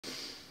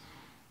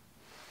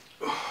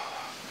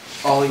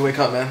Ollie, wake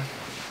up, man.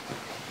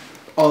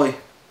 Ollie.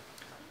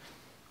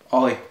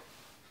 Ollie.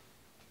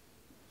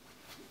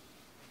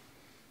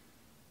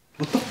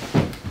 What the?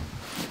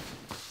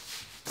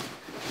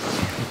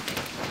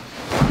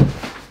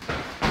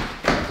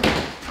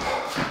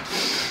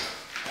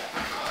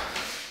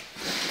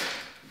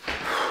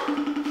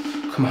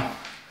 Come on.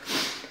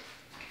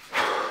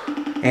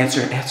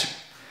 Answer, answer.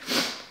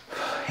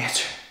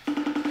 Answer.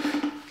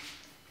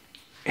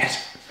 Answer.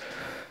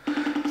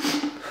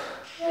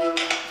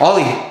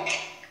 Ollie.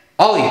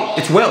 Ollie,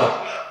 it's Will.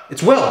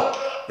 It's Will.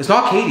 It's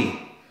not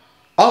Katie.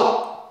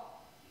 Ollie.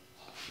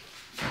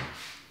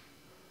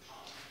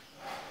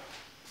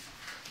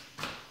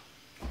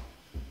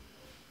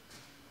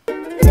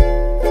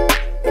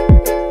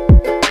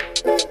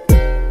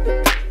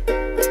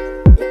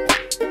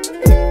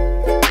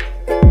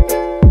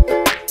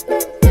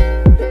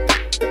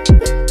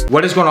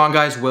 What is going on,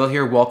 guys? Will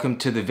here. Welcome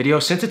to the video.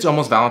 Since it's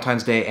almost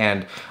Valentine's Day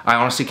and I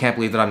honestly can't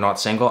believe that I'm not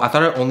single, I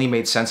thought it only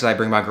made sense that I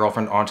bring my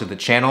girlfriend onto the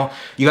channel.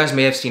 You guys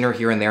may have seen her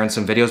here and there in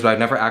some videos, but I've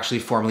never actually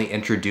formally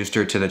introduced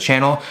her to the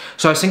channel.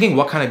 So I was thinking,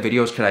 what kind of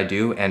videos could I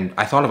do? And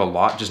I thought of a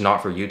lot, just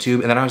not for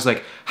YouTube. And then I was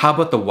like, how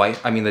about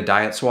the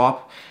diet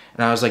swap?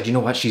 And I was like, you know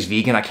what? She's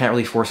vegan. I can't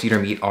really force feed her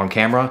meat on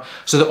camera.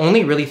 So the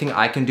only really thing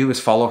I can do is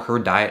follow her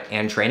diet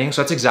and training.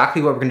 So that's exactly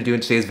what we're gonna do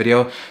in today's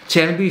video.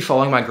 Today I'm gonna be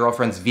following my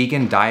girlfriend's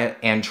vegan diet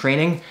and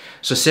training.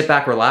 So sit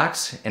back,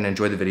 relax, and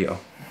enjoy the video.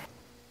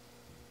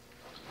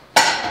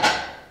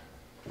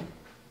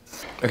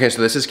 Okay,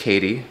 so this is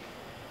Katie.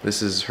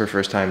 This is her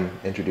first time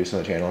introduced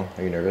on the channel.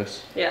 Are you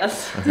nervous?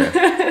 Yes.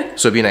 Okay.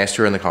 So be nice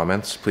to her in the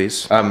comments,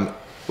 please.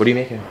 What are you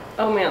making?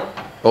 Oatmeal.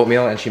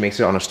 Oatmeal, and she makes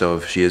it on a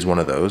stove. She is one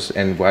of those.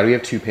 And why do we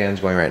have two pans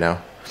going right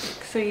now?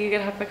 So you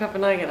get half a cup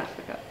and I get half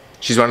a cup.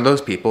 She's one of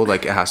those people,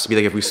 like it has to be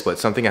like if we split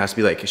something, it has to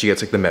be like she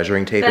gets like the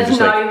measuring tape. That's and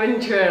just not like,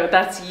 even true.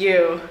 That's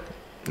you.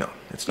 No,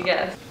 it's not.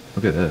 Yes.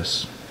 Look at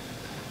this.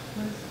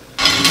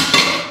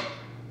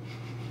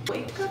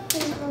 Wake up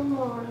in the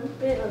morning,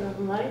 bit of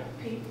my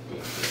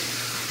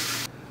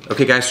pizza.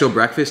 Okay, guys. So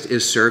breakfast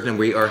is served, and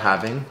we are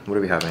having. What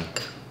are we having?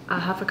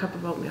 Half a cup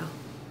of oatmeal,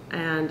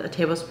 and a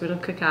tablespoon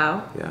of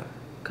cacao. Yeah.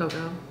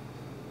 Cocoa,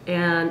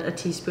 and a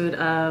teaspoon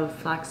of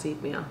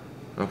flaxseed meal.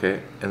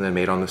 Okay, and then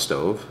made on the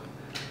stove.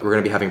 We're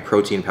gonna be having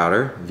protein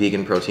powder,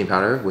 vegan protein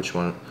powder. Which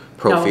one?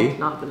 Profi.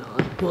 No, not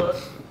vanilla.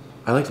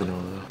 I like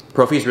vanilla though.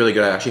 Profi is really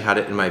good. I actually had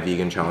it in my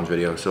vegan challenge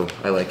video, so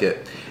I like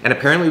it. And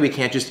apparently we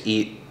can't just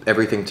eat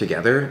everything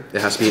together.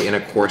 It has to be in a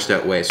coursed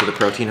out way. So the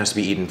protein has to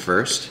be eaten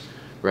first,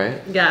 right?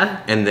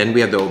 Yeah. And then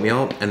we have the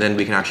oatmeal, and then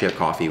we can actually have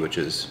coffee, which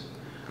is,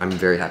 I'm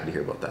very happy to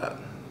hear about that.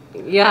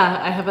 Yeah,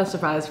 I have a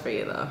surprise for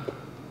you though.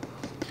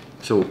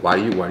 So why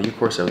do you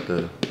course out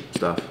the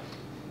stuff?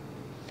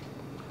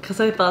 Because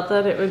I thought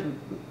that it would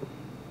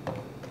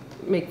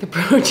make the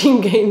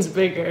protein gains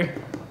bigger.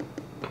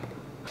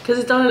 Because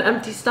it's on an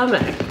empty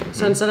stomach.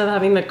 So instead of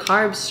having the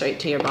carbs straight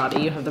to your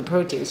body, you have the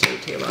protein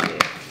straight to your body.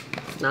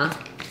 Nah?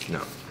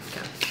 No.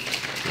 Okay.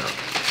 No.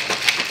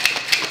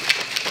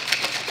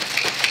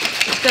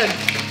 It's good.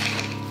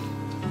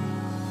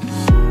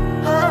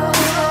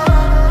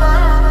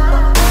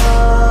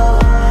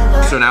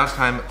 So now it's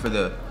time for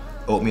the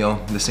oatmeal.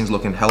 This thing's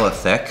looking hella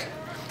thick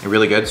and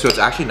really good. So it's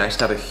actually nice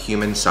to have a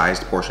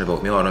human-sized portion of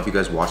oatmeal. I don't know if you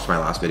guys watched my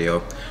last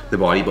video, the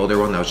bodybuilder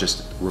one. That was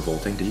just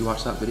revolting. Did you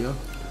watch that video?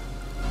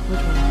 Which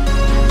one?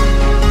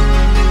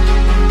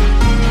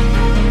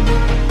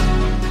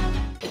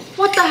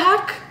 What the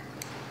heck?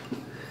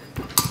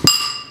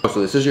 Oh, so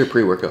this is your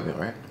pre-workout meal,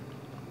 right?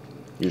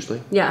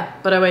 Usually? Yeah,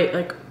 but I wait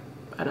like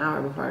an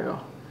hour before I go.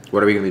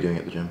 What are we gonna be doing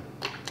at the gym?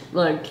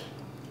 Like,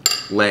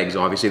 Legs,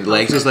 obviously. The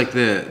legs is like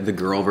the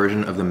girl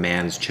version of the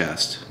man's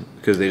chest.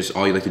 Because they just,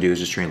 all you like to do is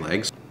just train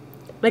legs.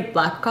 like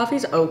black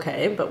coffee's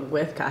okay, but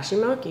with cashew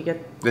milk, you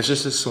get This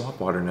just is swamp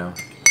water now.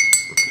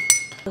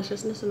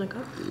 deliciousness in a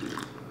cup.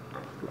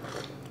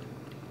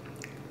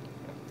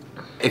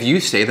 If you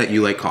say that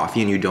you like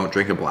coffee and you don't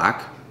drink it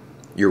black,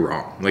 you're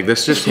wrong. Like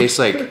this just tastes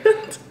like,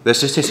 this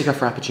just tastes like a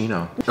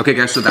Frappuccino. Okay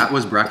guys, so that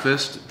was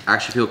breakfast. I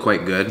actually feel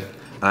quite good.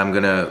 I'm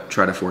gonna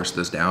try to force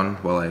this down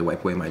while I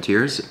wipe away my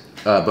tears.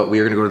 But we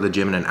are gonna go to the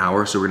gym in an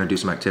hour, so we're gonna do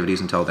some activities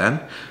until then.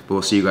 But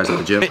we'll see you guys at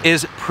the gym. It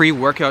is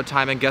pre-workout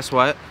time, and guess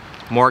what?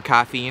 More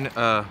caffeine,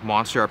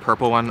 Monster, a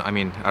purple one. I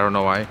mean, I don't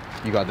know why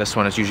you got this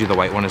one. It's usually the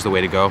white one is the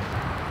way to go.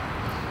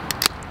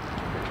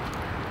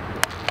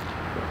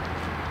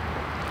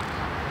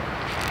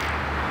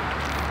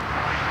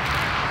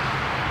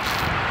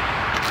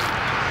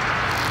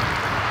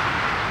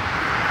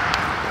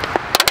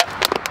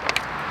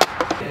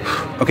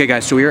 Okay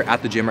guys, so we are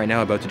at the gym right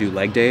now about to do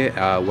leg day.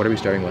 What are we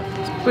starting with?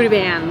 Booty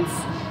bands.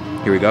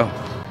 Here we go.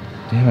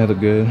 Damn, I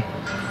look good.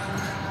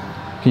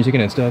 Can you take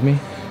an Insta of me?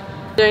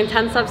 Doing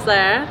 10 steps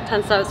there,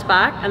 10 steps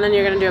back, and then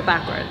you're gonna do it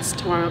backwards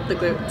to warm up the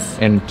glutes.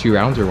 And 2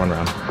 rounds or 1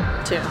 round?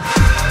 2.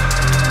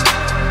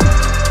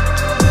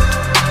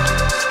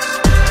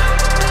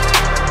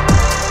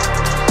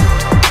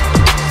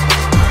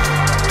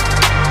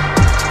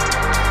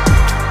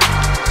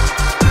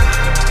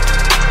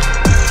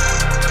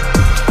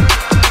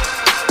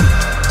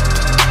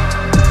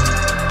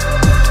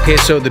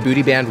 Okay, so the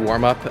booty band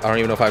warm up, I don't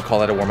even know if I'd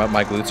call it a warm up.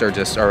 My glutes are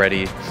just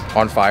already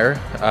on fire.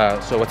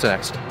 So what's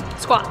next?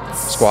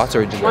 Squats. Squats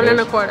or just 1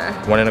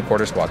 1/4. 1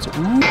 1/4 squats.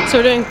 Ooh. So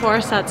we're doing 4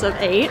 sets of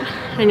 8,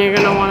 and you're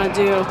gonna wanna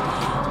do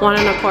 1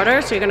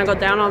 1/4. So you're gonna go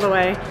down all the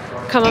way,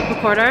 come up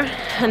 1/4,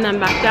 and then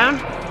back down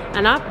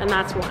and up, and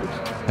that's 1.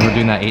 And we're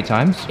doing that 8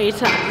 times? 8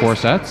 times. 4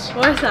 sets?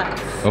 4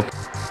 sets. Okay.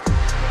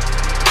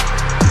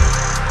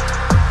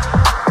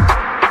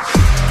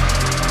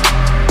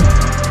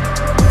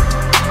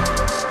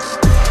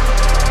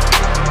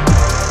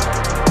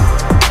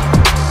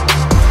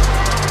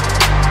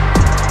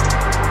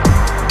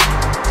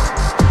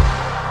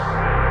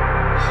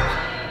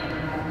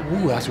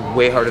 Ooh, that's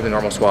way harder than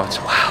normal squats.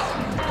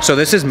 Wow. So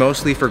this is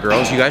mostly for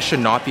girls. You guys should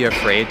not be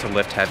afraid to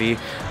lift heavy.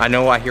 I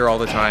know I hear all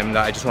the time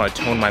that I just want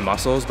to tone my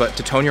muscles, but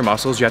to tone your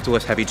muscles, you have to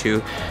lift heavy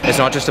too. It's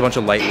not just a bunch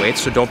of light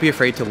weights, so don't be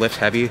afraid to lift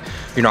heavy.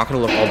 You're not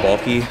gonna look all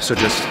bulky, so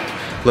just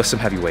lift some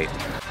heavy weight.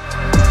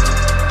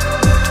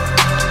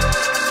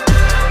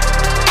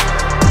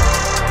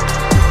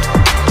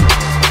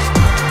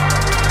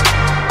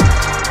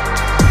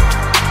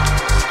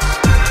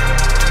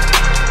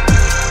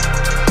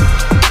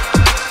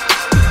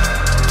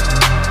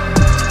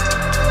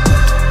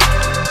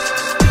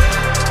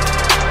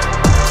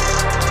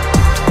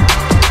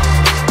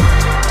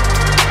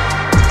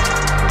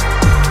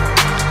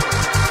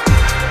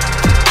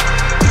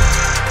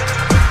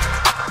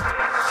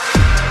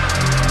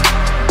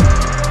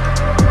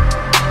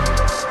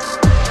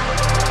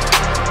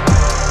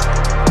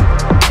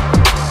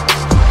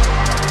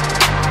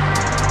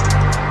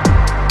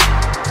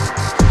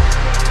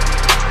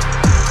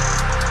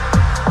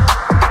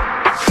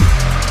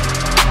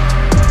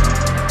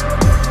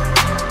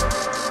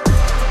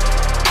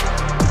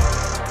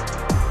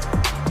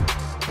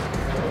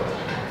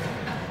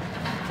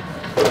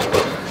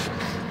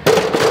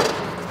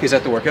 Is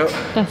that the workout?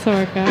 That's the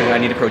workout. I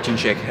need a protein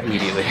shake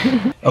immediately.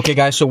 Okay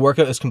guys, so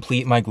workout is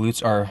complete. My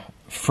glutes are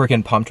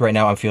freaking pumped right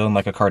now. I'm feeling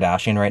like a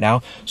Kardashian right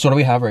now. So what do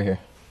we have right here?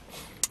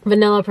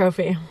 Vanilla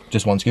Profi.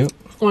 Just 1 scoop?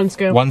 1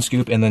 scoop. 1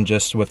 scoop, and then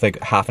just with like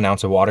 ½ an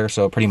ounce of water,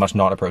 so pretty much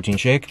not a protein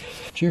shake.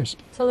 Cheers.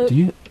 Salute. Do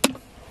you?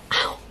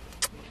 Ow.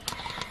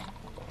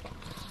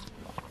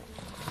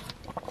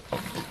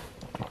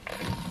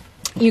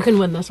 You can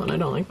win this one. I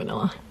don't like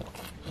vanilla.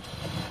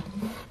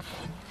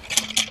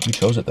 You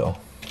chose it though.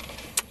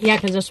 Yeah,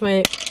 because this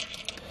way...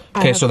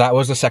 Okay, so that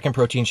was the second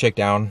protein shake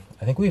down.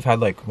 I think we've had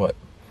like, what?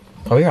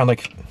 Probably around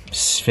like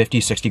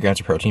 50, 60 grams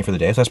of protein for the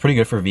day. So that's pretty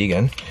good for a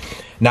vegan.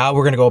 Now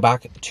we're gonna go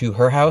back to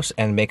her house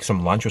and make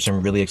some lunch, which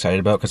I'm really excited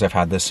about because I've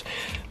had this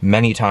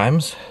many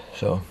times.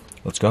 So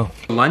let's go.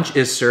 Lunch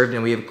is served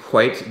and we have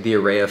quite the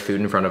array of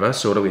food in front of us.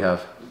 So what do we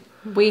have?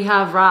 We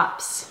have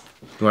wraps.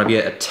 You wanna be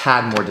a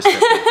tad more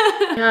descriptive?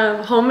 We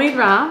have homemade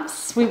wraps,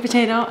 sweet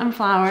potato and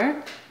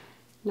flour.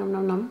 Nom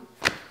nom nom.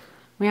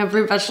 We have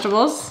root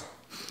vegetables.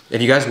 If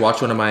you guys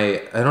watch one of my,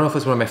 I don't know if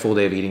it's one of my full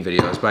day of eating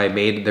videos, but I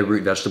made the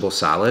root vegetable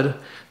salad.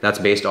 That's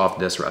based off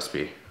this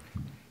recipe.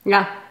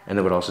 Yeah. And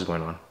then what else is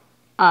going on?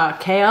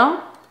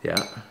 Kale. Yeah.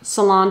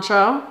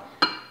 Cilantro,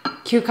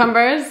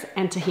 cucumbers,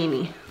 and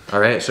tahini. All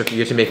right, so you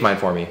get to make mine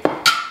for me.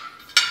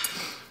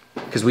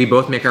 Because we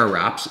both make our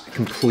wraps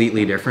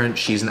completely different.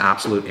 She's an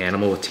absolute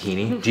animal with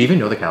tahini. Do you even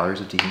know the calories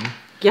of tahini?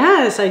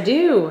 Yes, I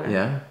do.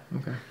 Yeah,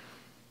 okay.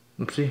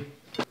 Let's see.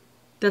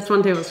 That's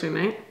 1 tablespoon,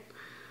 right?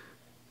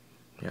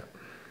 Yeah.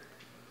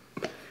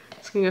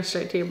 It's gonna go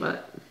straight to your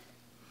butt.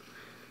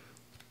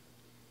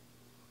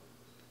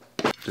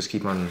 Just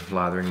keep on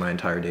lathering my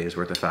entire day's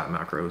worth of fat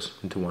macros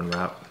into one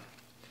wrap.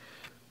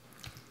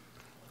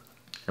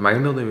 Am I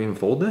gonna be able to even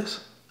fold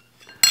this?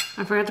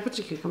 I forgot to put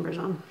your cucumbers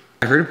on.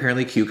 I heard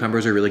apparently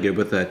cucumbers are really good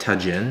with the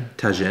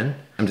tajin.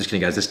 I'm just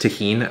kidding guys, this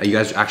tahini, you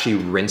guys actually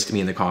rinsed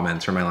me in the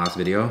comments from my last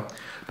video.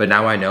 But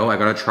now I know I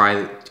gotta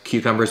try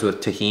cucumbers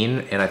with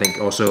tahini and I think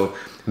also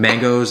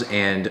mangoes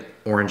and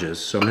oranges.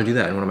 So I'm gonna do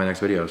that in one of my next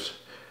videos.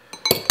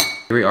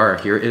 Here we are,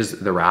 here is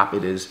the wrap.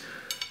 It is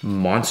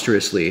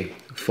monstrously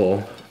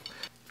full.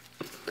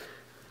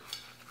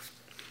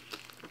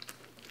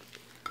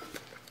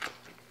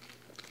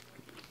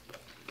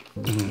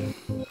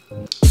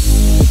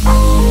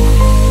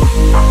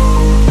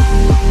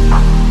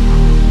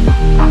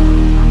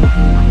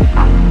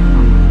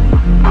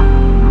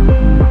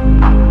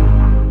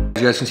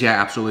 As you guys can see, I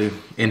absolutely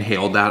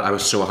inhaled that. I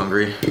was so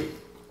hungry.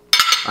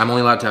 I'm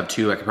only allowed to have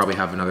 2. I could probably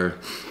have another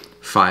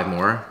 5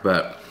 more,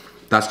 but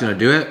that's gonna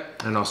do it.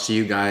 And I'll see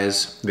you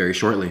guys very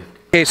shortly.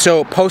 Okay,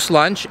 so post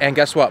lunch, and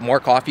guess what? More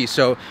coffee.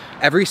 So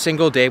every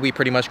single day, we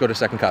pretty much go to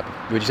Second Cup.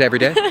 Would you say every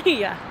day?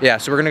 Yeah. Yeah,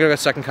 so we're gonna go to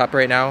Second Cup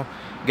right now,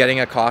 getting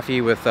a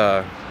coffee with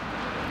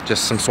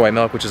just some soy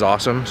milk, which is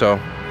awesome. So,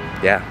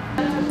 yeah.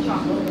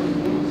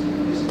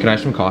 Can I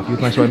have some coffee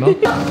with my soy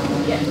milk?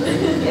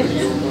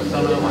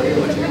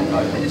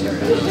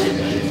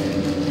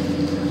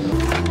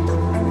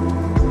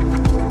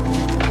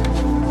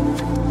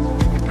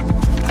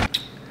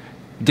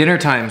 Dinner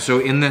time. So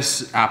in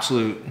this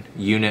absolute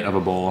unit of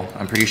a bowl,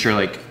 I'm pretty sure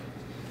like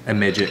a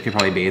midget could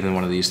probably bathe in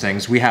one of these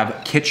things. We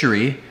have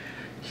kitchery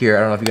here.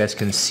 I don't know if you guys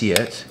can see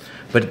it,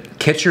 But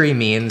kitchery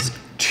means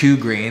 2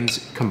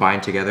 grains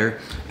combined together.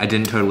 I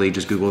didn't totally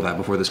just Google that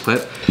before this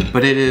clip,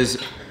 but it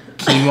is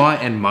quinoa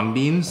and mung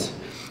beans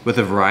with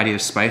a variety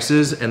of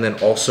spices, and then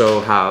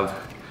also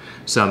have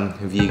some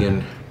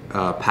vegan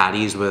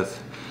patties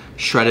with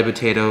shredded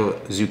potato,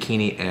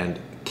 zucchini, and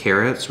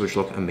carrots, which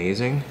look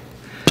amazing.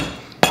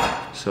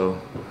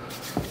 So,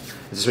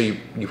 so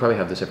you probably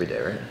have this every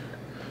day, right?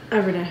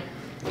 Every day.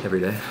 Every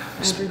day?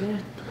 Every day.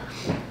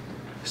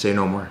 Say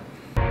no more.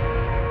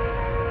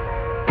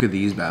 Look at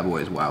these bad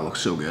boys. Wow,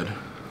 looks so good.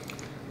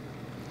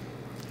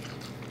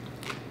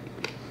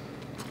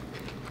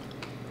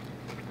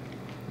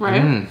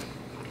 Right? Mm.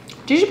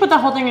 Did you put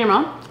that whole thing in your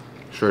mouth?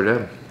 Sure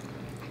did.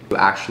 You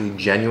actually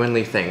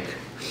genuinely think,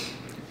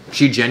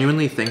 she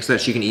genuinely thinks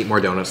that she can eat more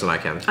donuts than I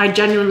can. I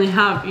genuinely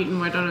have eaten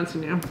more donuts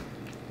than you.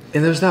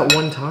 And there's that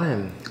one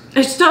time.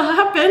 It still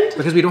happened.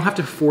 Because we don't have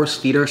to force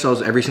feed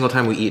ourselves every single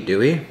time we eat, do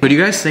we? Who do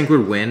you guys think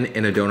would win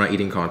in a donut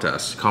eating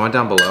contest? Comment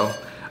down below.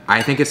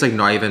 I think it's like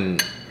not even,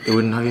 it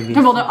would not even be.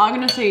 Well, they're all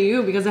gonna say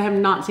you because they have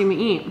not seen me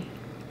eat.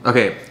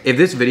 Okay, if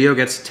this video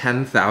gets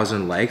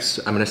 10,000 likes,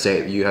 I'm gonna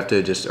say you have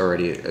to just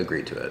already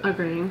agree to it.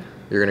 Agreeing.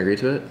 You're gonna agree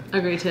to it?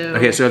 Agree to.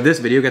 Okay, so if this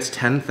video gets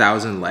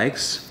 10,000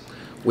 likes,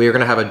 we are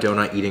gonna have a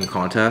donut eating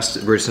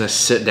contest. We're just gonna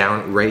sit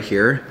down right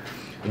here,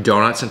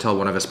 donuts until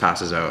one of us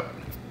passes out.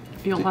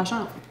 You don't pass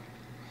out.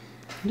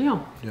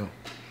 Deal. Deal.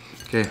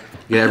 Okay,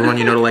 yeah, everyone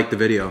you know to like the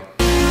video.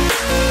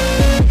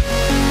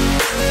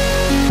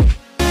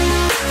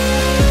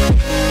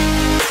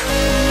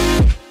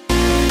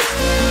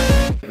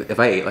 If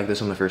I ate like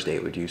this on the first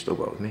date, would you still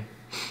go out with me?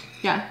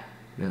 Yeah.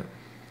 Yeah.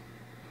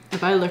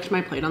 If I licked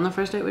my plate on the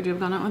first date, would you have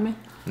gone out with me?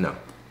 No.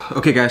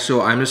 Okay guys,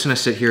 so I'm just gonna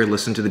sit here,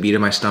 listen to the beat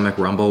of my stomach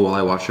rumble while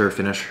I watch her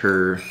finish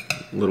her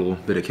little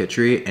bit of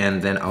kitchery,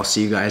 and then I'll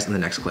see you guys in the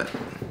next clip.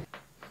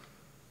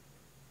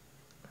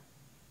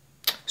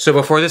 So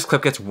before this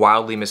clip gets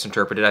wildly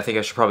misinterpreted, I think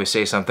I should probably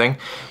say something.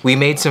 We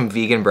made some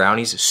vegan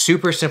brownies,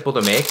 super simple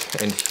to make,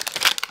 and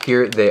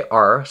here they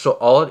are. So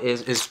all it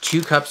is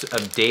 2 cups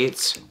of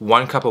dates,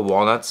 1 cup of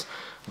walnuts,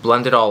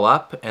 blend it all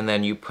up, and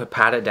then you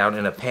pat it down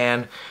in a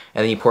pan,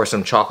 and then you pour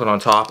some chocolate on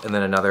top, and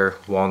then another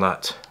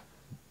walnut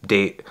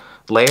date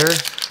layer.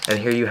 And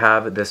here you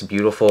have this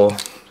beautiful,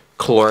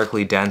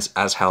 calorically dense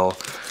as hell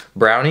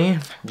brownie.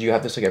 Do you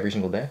have this like every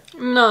single day?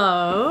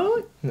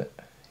 No.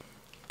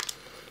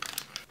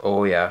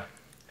 Oh yeah,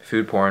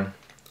 food porn.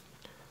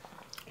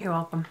 You're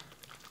welcome.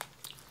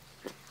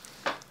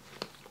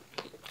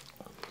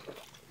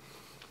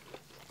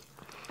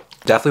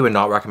 Definitely would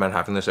not recommend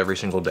having this every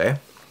single day.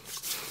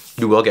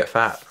 You will get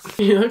fat.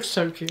 You look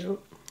so cute.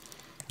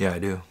 Yeah, I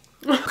do.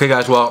 Okay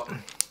guys, well,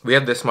 we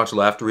have this much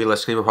left.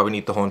 Realistically, we'll probably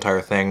eat the whole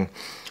entire thing,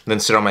 then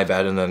sit on my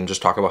bed and then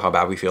just talk about how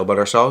bad we feel about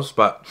ourselves.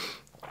 But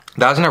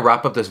that was gonna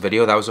wrap up this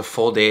video. That was a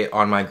full day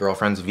on my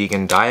girlfriend's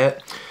vegan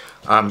diet.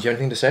 Do you have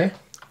anything to say?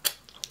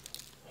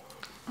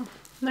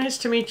 Nice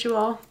to meet you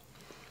all.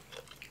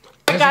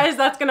 Guys,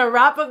 that's gonna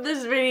wrap up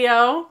this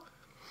video.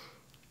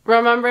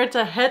 Remember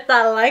to hit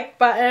that like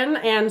button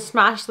and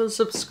smash the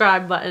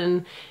subscribe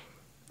button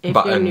if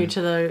you're new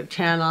to the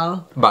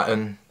channel.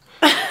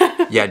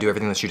 Yeah, do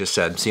everything that she just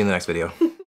said. See you in the next video.